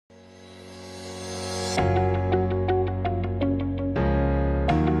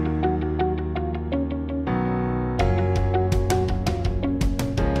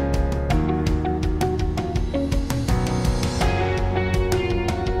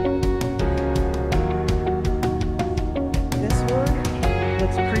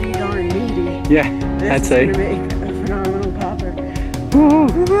Yeah, I'd say. This is gonna make a phenomenal popper. Woo!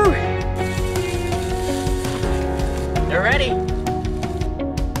 Woo-hoo. They're ready.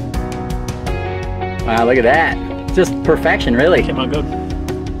 Wow, look at that. Just perfection, really. Came out good.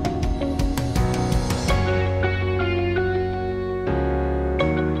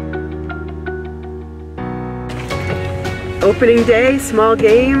 Opening day, small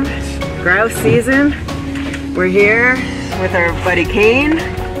game, grouse season. We're here with our buddy Kane,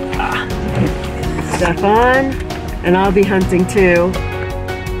 Stefan, and I'll be hunting too.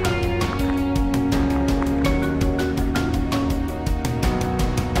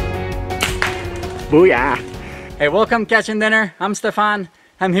 Booyah! Hey, welcome Catching Dinner. I'm Stefan.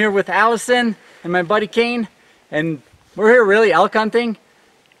 I'm here with Allison and my buddy Kane, and we're here really elk hunting.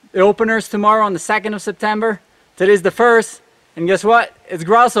 The opener's tomorrow on the 2nd of September. Today's the 1st, and guess what? It's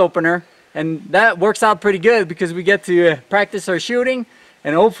grouse opener, and that works out pretty good because we get to practice our shooting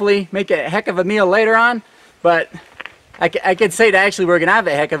and hopefully make a heck of a meal later on. But I could say that actually we're gonna have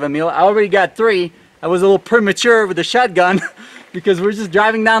a heck of a meal. I already got 3. I was a little premature with the shotgun because we're just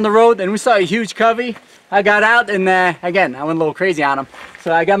driving down the road and we saw a huge covey. I got out and again, I went a little crazy on him.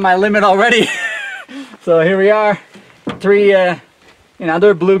 So I got my limit already. So here we are, 3,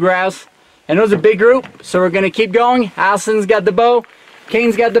 they're blue grouse. And it was a big group, so we're gonna keep going. Allison's got the bow,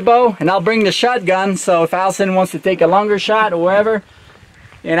 Kane's got the bow, and I'll bring the shotgun. So if Allison wants to take a longer shot or whatever,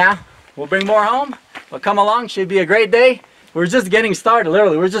 we'll bring more home. We'll come along, should be a great day. We're just getting started,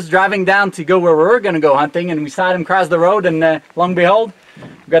 literally. We're just driving down to go where we're gonna go hunting, and we saw them cross the road, and lo and behold,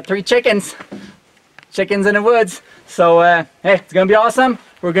 we've got 3 chickens. Chickens in the woods. So, hey, it's gonna be awesome.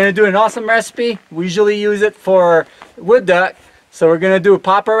 We're gonna do an awesome recipe. We usually use it for wood duck. So we're gonna do a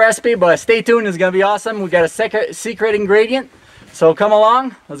popper recipe, but stay tuned, it's gonna be awesome. We got a secret ingredient. So come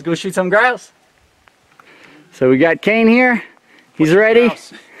along, let's go shoot some grouse. So we got Kane here, he's ready.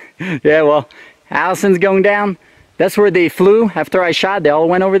 Yeah, well, Allison's going down. That's where they flew after I shot, they all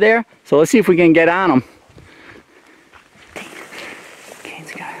went over there. So let's see if we can get on them.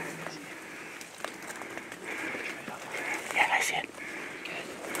 Kane's got it. Yeah, I see it.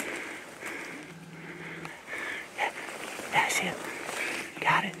 Yeah, I see it.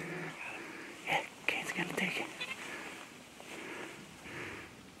 Got it. Yeah, Kane's gonna take it.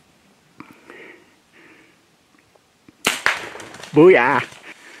 Booyah!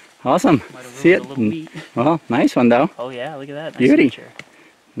 Awesome. See it? Well, nice one though. Oh yeah, look at that. Nice Beauty. picture.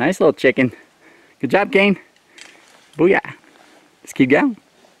 Nice Nice little chicken. Good job, Kane. Booyah. Let's keep going.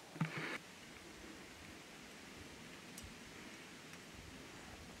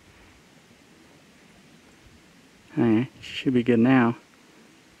 Alright, should be good now.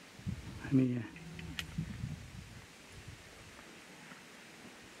 Let me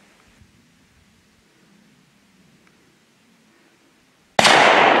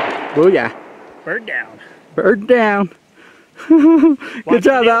Booyah. Bird down. Bird down. Good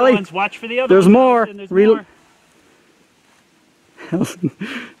job, Allie. Watch for the other There's ones, more. There's more. She's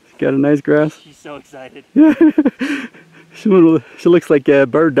got a nice grouse. She's so excited. She looks like a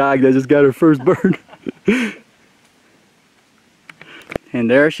bird dog that just got her first bird. And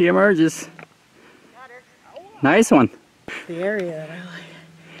there she emerges. Nice one. The area that I like.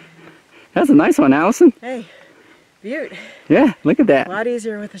 That's a nice one, Allison. Hey, beaut. Yeah, look at that. A lot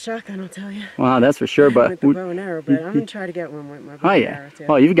easier with the shotgun, I'll tell you. Wow, that's for sure. But with the bow and arrow, but I'm gonna try to get one with my bow oh and yeah. arrow too.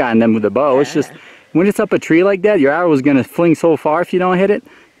 Well, you've gotten them with the bow. Yeah. It's just when it's up a tree like that, your arrow is gonna fling so far if you don't hit it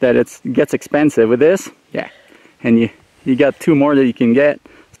that it gets expensive. With this, yeah, and you got 2 more that you can get.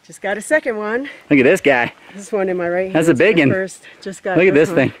 Just got a second one. Look at this guy. This one in my right hand. That's a big one. First. Just got Look at this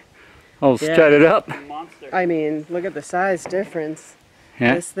one. thing. I'll Yeah. strut it up. Monster. I mean, look at the size difference.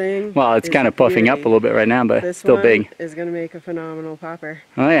 Yeah. This thing. Well, it's is kind of puffing up a beauty. little bit right now, but This still one big. is gonna make a phenomenal popper.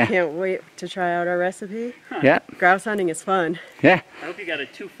 Oh yeah. Can't wait to try out our recipe. Yeah. Grouse hunting is fun. Yeah. I hope you got a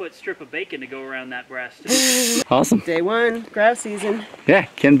 2-foot strip of bacon to go around that breast. Awesome. Day 1, grouse season. Yeah,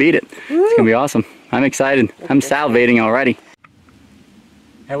 can't beat it. It's gonna be awesome. I'm excited. I'm salivating already.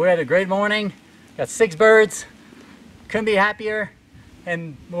 Hey, we had a great morning. Got 6 birds. Couldn't be happier.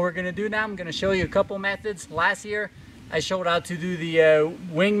 And what we're gonna do now, I'm gonna show you a couple methods. Last year, I showed how to do the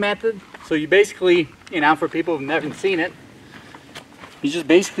wing method. So you basically, for people who've never seen it, you just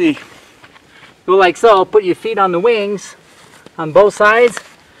basically go like so, put your feet on the wings on both sides,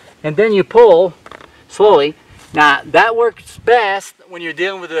 and then you pull slowly, Now that works best when you're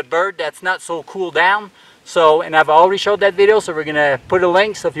dealing with a bird that's not so cooled down. So, and I've already showed that video, so we're gonna put a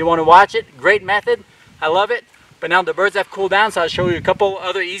link, so if you want to watch it, great method, I love it. But now the birds have cooled down, so I'll show you a couple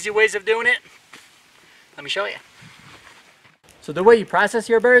other easy ways of doing it. Let me show you. So the way you process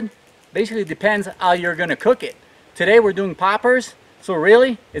your bird basically depends how you're gonna cook it. Today we're doing poppers, so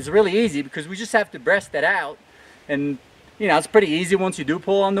really, it's really easy because we just have to breast it out. And you know, it's pretty easy once you do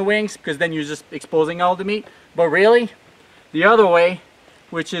pull on the wings, because then you're just exposing all the meat. But really, the other way,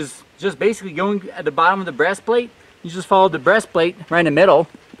 which is just basically going at the bottom of the breastplate, you just follow the breastplate right in the middle,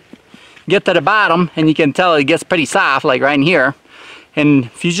 get to the bottom, and you can tell it gets pretty soft, like right in here. And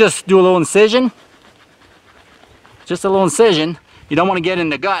if you just do a little incision, just a little incision, you don't want to get in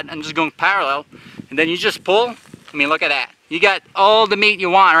the gut. I'm just going parallel, and then you just pull. I mean, look at that. You got all the meat you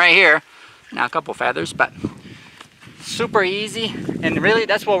want right here. Now a couple feathers, but super easy. And really,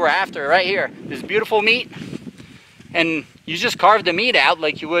 that's what we're after right here. This beautiful meat. And you just carve the meat out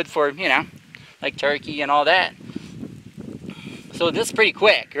like you would for, you know, like turkey and all that. So this is pretty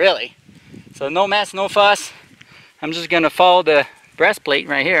quick, really. So no mess, no fuss. I'm just gonna follow the breastplate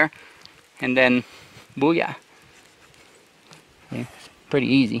right here, and then booyah. Yeah, pretty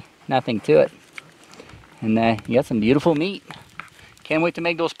easy, nothing to it. And you got some beautiful meat. Can't wait to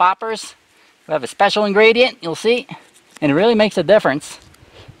make those poppers. We have a special ingredient, you'll see. And it really makes a difference.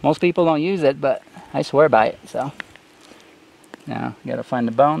 Most people don't use it, but I swear by it, so. Now, you gotta find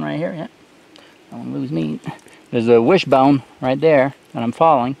the bone right here, yeah. Don't want to lose meat. There's a wishbone right there that I'm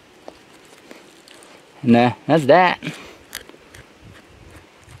following. And that's that.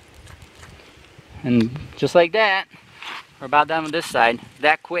 And just like that, we're about done with this side.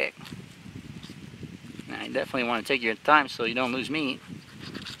 That quick. Now, you definitely want to take your time so you don't lose meat.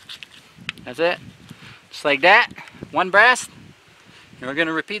 That's it. Just like that. One breast. And we're going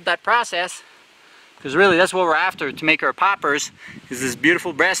to repeat that process, because really that's what we're after to make our poppers, is this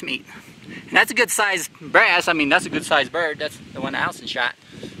beautiful breast meat. And that's a good size breast. I mean, that's a good size bird. That's the one Allison shot.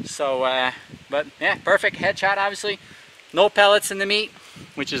 So, but yeah, perfect headshot, obviously. No pellets in the meat,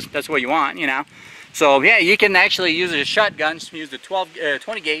 that's what you want, you know. So yeah, you can actually use a shotgun, just use the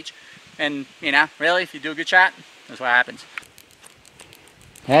 20 gauge, and you know, really, if you do a good shot, that's what happens.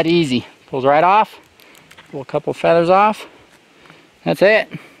 That easy. Pulls right off. Pull a couple feathers off. That's it.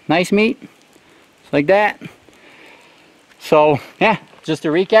 Nice meat. Just like that. So yeah, just to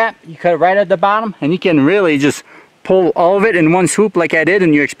recap, you cut it right at the bottom, and you can really just pull all of it in one swoop like I did,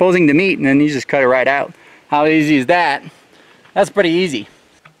 and you're exposing the meat, and then you just cut it right out. How easy is that? That's pretty easy.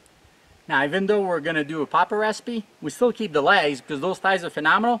 Now, even though we're going to do a popper recipe, we still keep the legs because those thighs are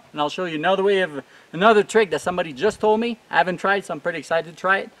phenomenal, and I'll show you another trick that somebody just told me. I haven't tried, so I'm pretty excited to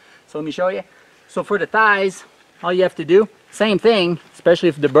try it. So let me show you. So for the thighs, all you have to do, same thing, especially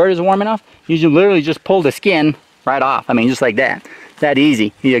if the bird is warm enough, you literally just pull the skin right off. I mean, just like that. That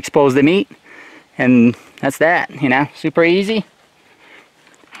easy. You expose the meat, and that's that, you know, super easy.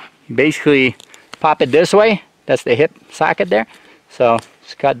 You basically pop it this way. That's the hip socket there. So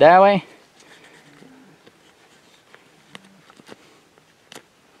just cut that way.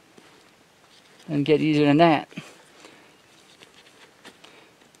 Doesn't get easier than that.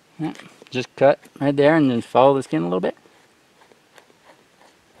 Yeah, just cut right there and then follow the skin a little bit.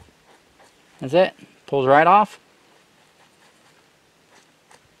 That's it. Pulls right off.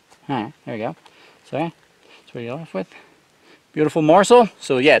 Alright, there we go. So yeah, that's what you're left with. Beautiful morsel.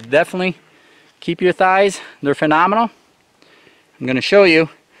 So yeah, definitely keep your thighs. They're phenomenal. I'm going to show you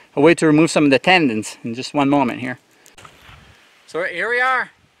a way to remove some of the tendons in just one moment here. So here we are.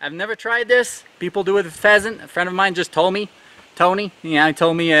 I've never tried this. People do it with pheasant. A friend of mine just told me, Tony, you know, he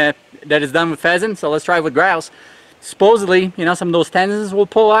told me that it's done with pheasant, so let's try it with grouse. Supposedly, you know, some of those tendons will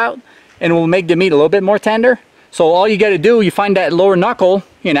pull out and will make the meat a little bit more tender. So all you got to do, you find that lower knuckle,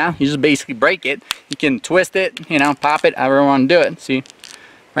 you know, you just basically break it. You can twist it, you know, pop it, however you want to do it. See,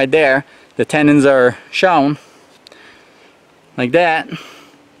 right there, the tendons are shown like that.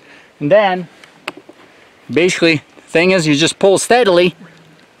 And then, basically, the thing is, you just pull steadily.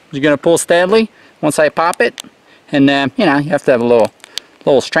 You're going to pull steadily once I pop it. And, you know, you have to have a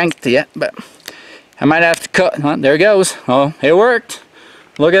little strength to it. But I might have to cut. Oh, there it goes. Oh, it worked.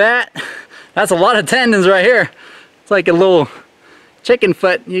 Look at that. That's a lot of tendons right here. It's like a little chicken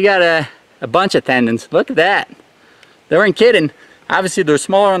foot. You got a bunch of tendons. Look at that. They weren't kidding. Obviously, they're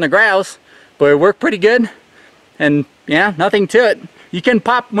smaller on the grouse, but it worked pretty good. And, yeah, nothing to it. You can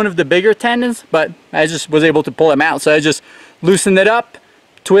pop one of the bigger tendons, but I just was able to pull them out. So I just loosened it up,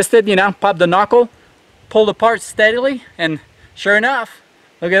 twisted, you know, pop the knuckle, pulled apart steadily, and sure enough,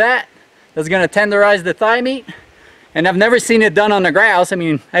 look at that. That's going to tenderize the thigh meat. And I've never seen it done on the grouse. I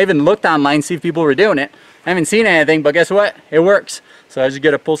mean, I even looked online to see if people were doing it. I haven't seen anything, but guess what? It works. So I just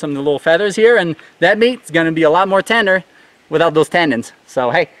got to pull some of the little feathers here, and that meat's going to be a lot more tender without those tendons.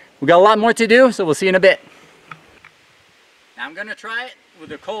 So hey, we got a lot more to do, so we'll see you in a bit. Now I'm going to try it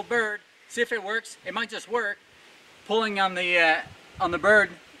with a cold bird, see if it works. It might just work. Pulling on the bird,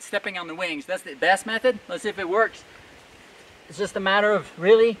 stepping on the wings. That's the best method. Let's see if it works. It's just a matter of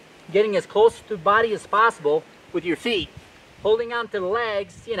really getting as close to the body as possible with your feet, holding on to the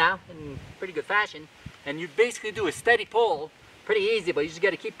legs, you know, in pretty good fashion, and you basically do a steady pull. Pretty easy, but you just got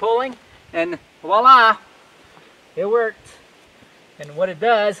to keep pulling, and voila, it worked. And what it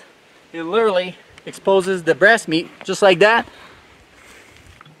does, it literally exposes the breast meat just like that.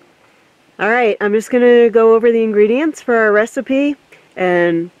 Alright, I'm just going to go over the ingredients for our recipe,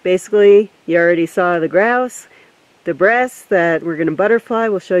 and basically you already saw the grouse, the breast that we're going to butterfly.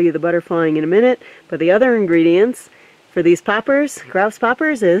 We'll show you the butterflying in a minute, but the other ingredients for these poppers, grouse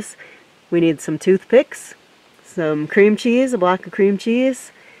poppers, is we need some toothpicks, some cream cheese, a block of cream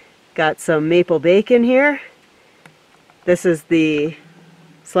cheese, got some maple bacon here, this is the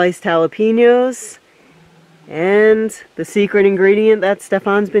sliced jalapenos, and the secret ingredient that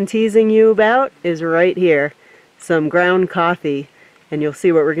Stefan's been teasing you about is right here, some ground coffee, and you'll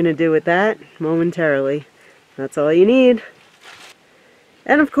see what we're going to do with that momentarily. That's all you need.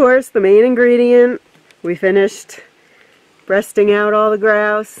 And of course, the main ingredient, we finished breasting out all the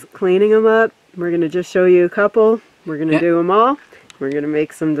grouse, cleaning them up. We're going to just show you a couple. We're going to do them all. We're going to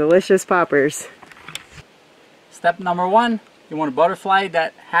make some delicious poppers. Step number one, you want to butterfly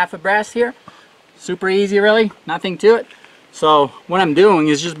that half a breast here. Super easy, really, nothing to it. So what I'm doing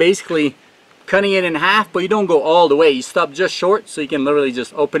is just basically cutting it in half, but you don't go all the way. You stop just short so you can literally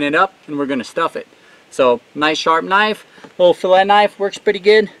just open it up, and we're going to stuff it. So nice sharp knife, little fillet knife works pretty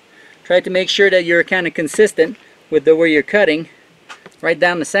good. Try to make sure that you're kind of consistent with where you're cutting, right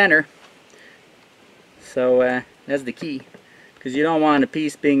down the center. So that's the key, because you don't want a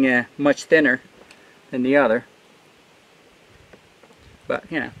piece being much thinner than the other. But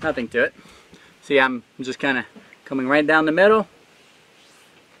you know, nothing to it. See, I'm just kind of coming right down the middle.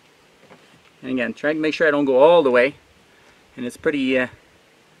 And again, try to make sure I don't go all the way. And it's pretty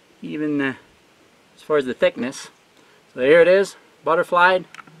even as far as the thickness. So here it is, butterflied,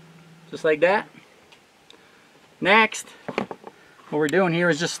 just like that. Next, what we're doing here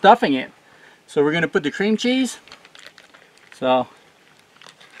is just stuffing it. So we're going to put the cream cheese. So,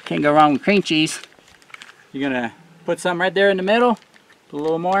 can't go wrong with cream cheese. You're going to put some right there in the middle. Put a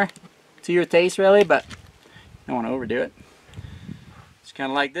little more to your taste, really, but you don't want to overdo it. Just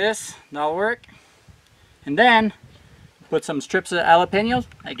kind of like this, that'll work. And then put some strips of jalapenos.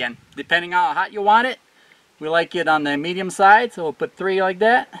 Again, depending on how hot you want it. We like it on the medium side, so we'll put 3 like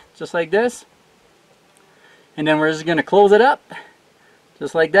that, just like this. And then we're just going to close it up,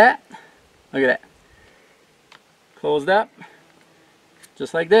 just like that. Look at that. Closed up,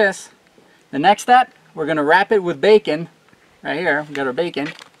 just like this. The next step, we're going to wrap it with bacon. Right here, we got our bacon.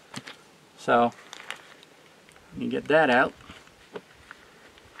 So, let me get that out.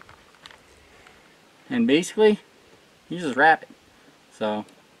 And basically, you just wrap it. So,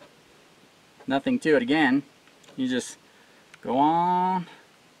 nothing to it again. You just go on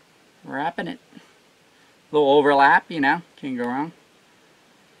wrapping it. A little overlap, you know, can't go wrong.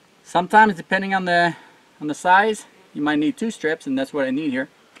 Sometimes, depending on the size, you might need 2 strips, and that's what I need here.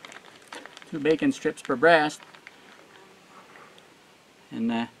 2 bacon strips per breast.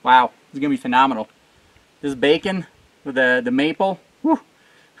 And wow, it's gonna be phenomenal. This bacon with the maple, whew,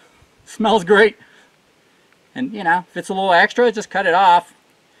 smells great. And you know, if it's a little extra, just cut it off.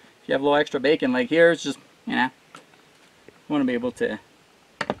 If you have a little extra bacon like here, it's just, you know, you want to be able to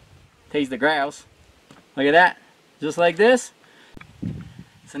taste the grouse. Look at that, just like this.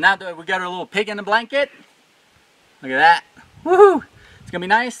 So now that we got our little pig in the blanket, look at that. Woohoo! It's gonna be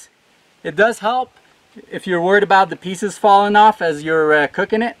nice. It does help if you're worried about the pieces falling off as you're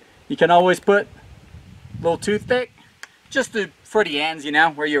cooking it. You can always put a little toothpick just for the ends, you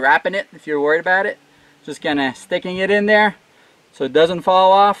know, where you're wrapping it. If you're worried about it, just kind of sticking it in there so it doesn't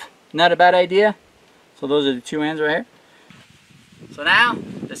fall off. Not a bad idea. So those are the 2 ends right here. So now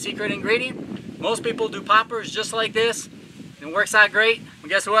the secret ingredient. Most people do poppers just like this. It works out great. But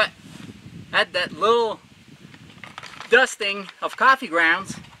guess what? Add that little dusting of coffee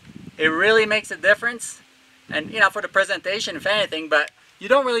grounds. It really makes a difference. And you know, for the presentation, if anything, but you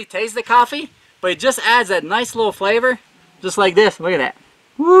don't really taste the coffee, but it just adds that nice little flavor, just like this. Look at that.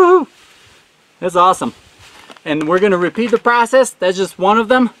 Woo! That's awesome. And we're going to repeat the process. That's just one of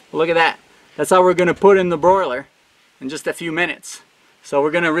them. Look at that. That's how we're going to put in the broiler in just a few minutes. So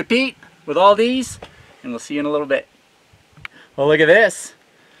we're going to repeat with all these, and we'll see you in a little bit. Well, look at this.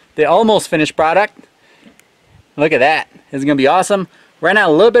 The almost finished product. Look at that. It's gonna be awesome. Ran out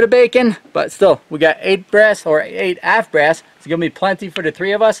a little bit of bacon, but still, we got 8 breasts or 8 half breasts. It's gonna be plenty for the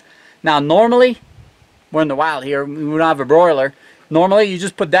 3 of us. Now, normally, we're in the wild here. We don't have a broiler. Normally, you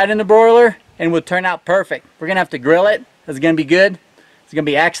just put that in the broiler and it would turn out perfect. We're gonna have to grill it. It's gonna be good. It's gonna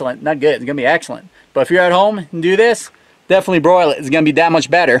be excellent. Not good. It's gonna be excellent. But if you're at home and do this, definitely broil it. It's gonna be that much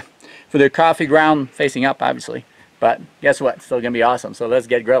better for the coffee ground facing up, obviously. But guess what? It's still gonna be awesome. So let's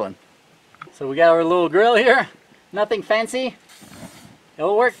get grilling. So we got our little grill here. Nothing fancy.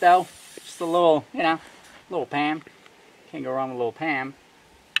 It'll work though. Just a little, you know, little pan. Can't go wrong with a little pan.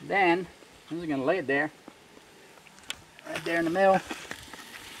 Then I'm just gonna lay it there. Right there in the middle.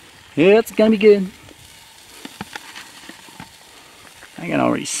 Yeah, it's gonna be good. I can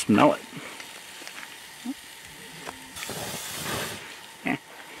already smell it. Yeah.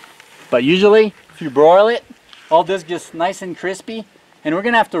 But usually, if you broil it, all this gets nice and crispy. And we're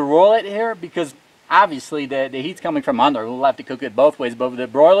gonna have to roll it here because obviously the heat's coming from under. We'll have to cook it both ways. But with the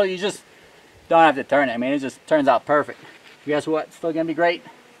broiler, you just don't have to turn it. I mean, it just turns out perfect. Guess what? It's still gonna be great.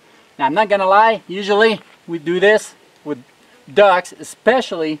 Now, I'm not gonna lie. Usually, we do this with ducks,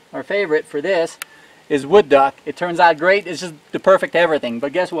 especially our favorite for this is wood duck. It turns out great. It's just the perfect everything.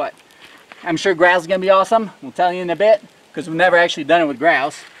 But guess what? I'm sure grouse is gonna be awesome. We'll tell you in a bit because we've never actually done it with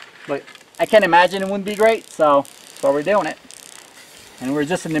grouse. But I can't imagine it wouldn't be great. So that's why we're doing it. And we're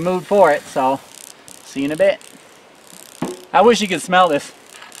just in the mood for it. So see you in a bit. I wish you could smell this.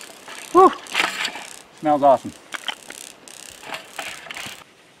 Whew. Smells awesome.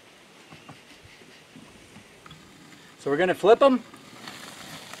 So we're gonna flip them.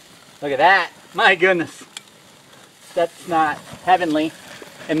 Look at that. My goodness. That's not heavenly.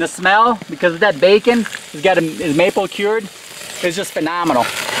 And the smell, because of that bacon, is maple cured, is just phenomenal.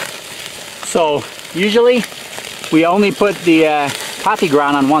 So usually we only put the coffee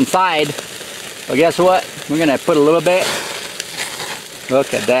ground on one side. But guess what? We're gonna put a little bit.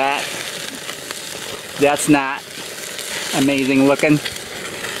 Look at that. That's not amazing looking.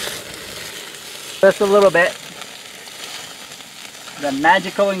 Just a little bit. The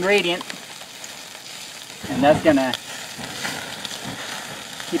magical ingredient, and that's gonna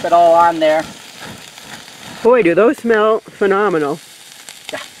keep it all on there. Boy, do those smell phenomenal.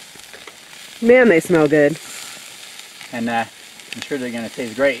 Yeah. Man, they smell good. And I'm sure they're gonna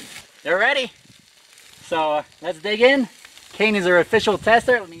taste great. They're ready. So let's dig in. Kane is our official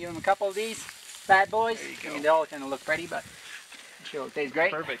tester. Let me give him a couple of these bad boys. I mean, they all kind of look pretty, but I'm sure it'll taste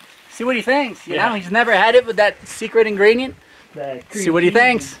great. Perfect. See what he thinks. You know, he's never had it with that secret ingredient. See what he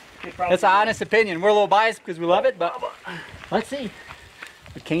thinks. That's an honest opinion. We're a little biased because we love it, but let's see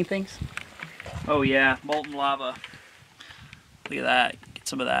what Kane thinks. Oh yeah, molten lava. Look at that. Get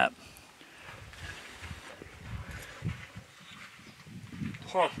some of that.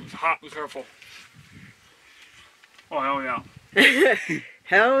 Oh, it's hot. Be careful. Oh, hell yeah.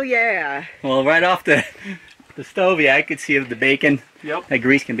 Hell yeah. Well, right off the stove, yeah, I could see the bacon. Yep. That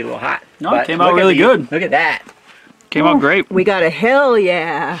grease can be a little hot. No, it came out really good. Look at that. Came out great. We got a hell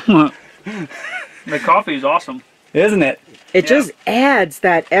yeah. The coffee is awesome. Isn't it? It just adds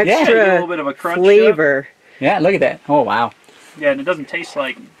that Get a extra little bit of a crunch flavor. Yeah, look at that. Oh, wow. Yeah, and it doesn't taste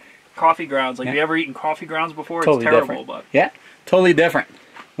like coffee grounds. Like, Yeah. have you ever eaten coffee grounds before? Totally it's terrible, different. but Yeah, totally different.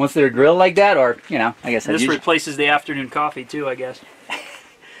 Once they're grilled like that, or, you know, I guess this replaces the afternoon coffee too, I guess.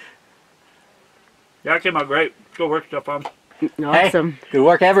 Yeah, it came out great. Good work, Stefan. Awesome. Hey, good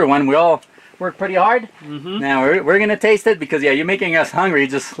work, everyone. We all work pretty hard. Now, we're going to taste it because, yeah, you're making us hungry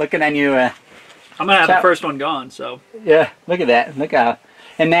just looking at you. I'm going to have the first one gone, so. Yeah, look at that. Look how.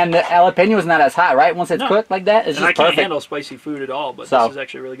 And then the jalapeno is not as hot, right? Once it's cooked like that, it's And just I perfect. can't handle spicy food at all, but So, this is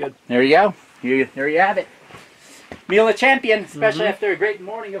actually really good. There you go. There you have it. Meal of champion, especially after a great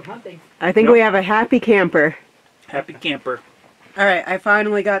morning of hunting. I think we have a happy camper. Happy camper. Alright, I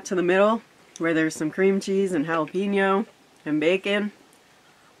finally got to the middle where there's some cream cheese and jalapeno and bacon.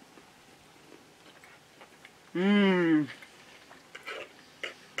 Mmm.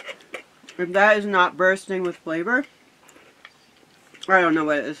 If that is not bursting with flavor, I don't know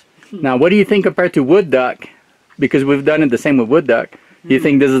what it is. Now, what do you think compared to wood duck? Because we've done it the same with wood duck. Do you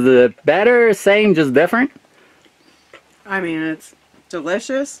think this is the better, same, just different? I mean, it's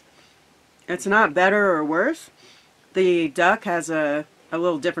delicious. It's not better or worse. The duck has a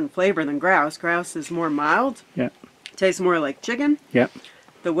little different flavor than grouse. Grouse is more mild. Yeah. Tastes more like chicken. Yeah.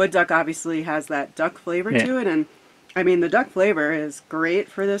 The wood duck obviously has that duck flavor Yeah. to it, and I mean the duck flavor is great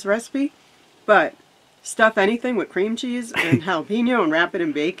for this recipe, but stuff anything with cream cheese and jalapeno and wrap it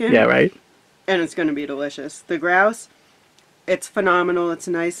in bacon. Yeah, right? And it's going to be delicious. The grouse, it's phenomenal. It's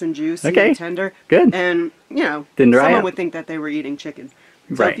nice and juicy and tender. Good. And, you know, Didn't dry someone out. would think that they were eating chicken.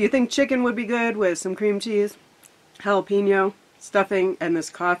 So Right. if you think chicken would be good with some cream cheese, jalapeno stuffing and this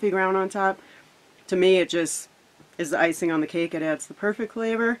coffee ground on top, to me it just is the icing on the cake. It adds the perfect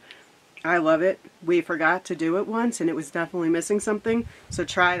flavor. I love it. We forgot to do it once and it was definitely missing something. So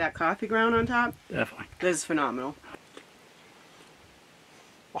try that coffee ground on top. Definitely. This is phenomenal.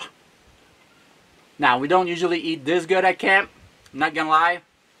 Now, we don't usually eat this good at camp. I'm not gonna lie.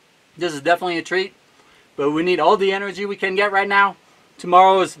 This is definitely a treat. But we need all the energy we can get right now.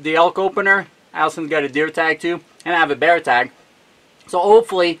 Tomorrow is the elk opener. Allison's got a deer tag too. And I have a bear tag. So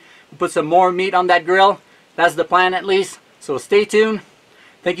hopefully we'll put some more meat on that grill. That's the plan at least. So stay tuned.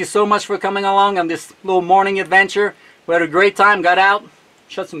 Thank you so much for coming along on this little morning adventure. We had a great time. Got out.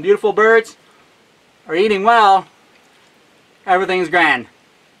 Shot some beautiful birds. Are eating well. Everything's grand.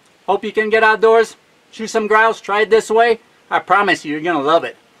 Hope you can get outdoors. Shoot some grouse. Try it this way. I promise you, you're going to love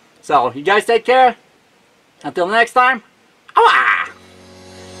it. So, you guys take care. Until next time. Awa!